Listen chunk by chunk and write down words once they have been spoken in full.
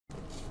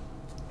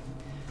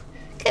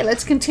Okay,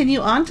 let's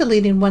continue on,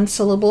 deleting one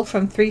syllable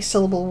from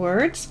 3-syllable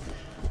words.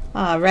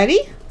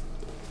 Ready?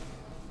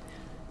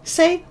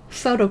 Say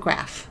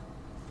photograph.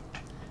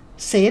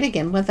 Say it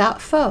again without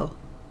faux.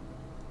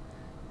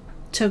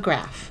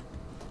 Tograph.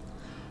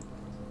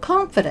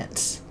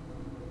 Confidence.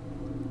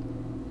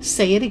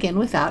 Say it again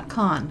without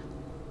con.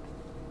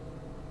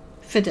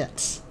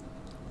 Fidence.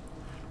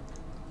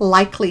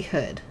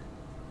 Likelihood.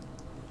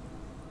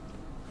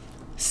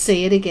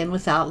 Say it again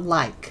without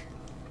like.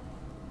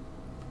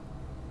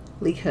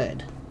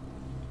 Likelihood.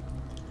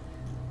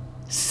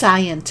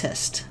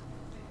 Scientist.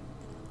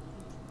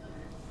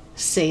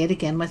 Say it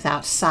again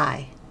without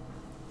sigh.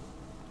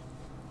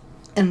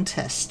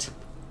 Intest.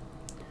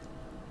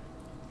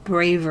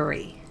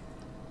 Bravery.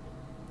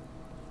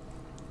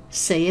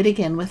 Say it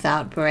again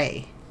without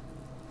bray.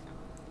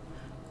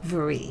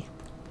 Very.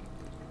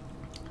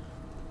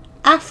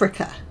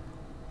 Africa.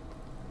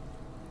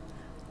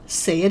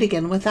 Say it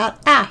again without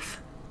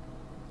af.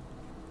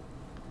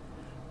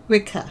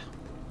 Rika.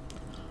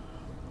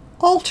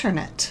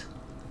 Alternate.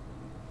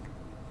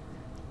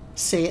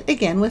 Say it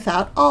again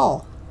without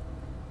all.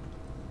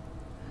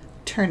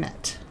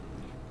 Ternate.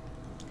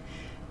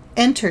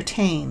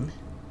 Entertain.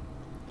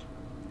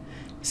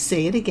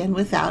 Say it again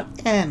without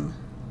n.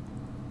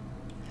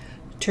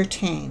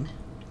 Tertain.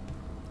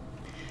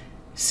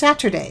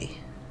 Saturday.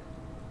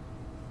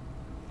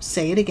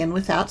 Say it again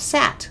without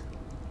sat.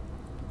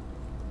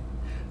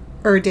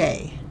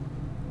 Day.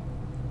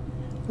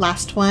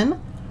 Last one,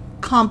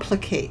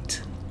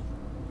 complicate.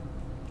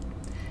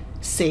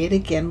 Say it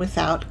again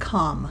without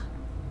com.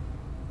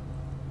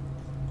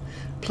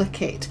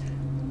 Placate.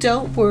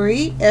 Don't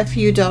worry if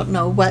you don't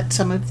know what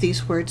some of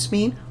these words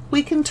mean.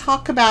 We can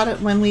talk about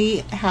it when we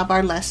have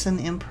our lesson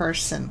in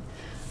person.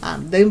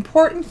 The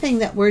important thing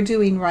that we're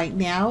doing right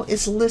now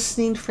is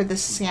listening for the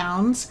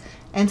sounds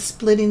and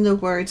splitting the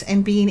words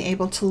and being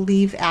able to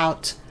leave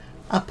out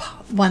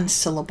one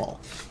syllable.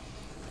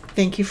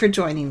 Thank you for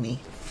joining me.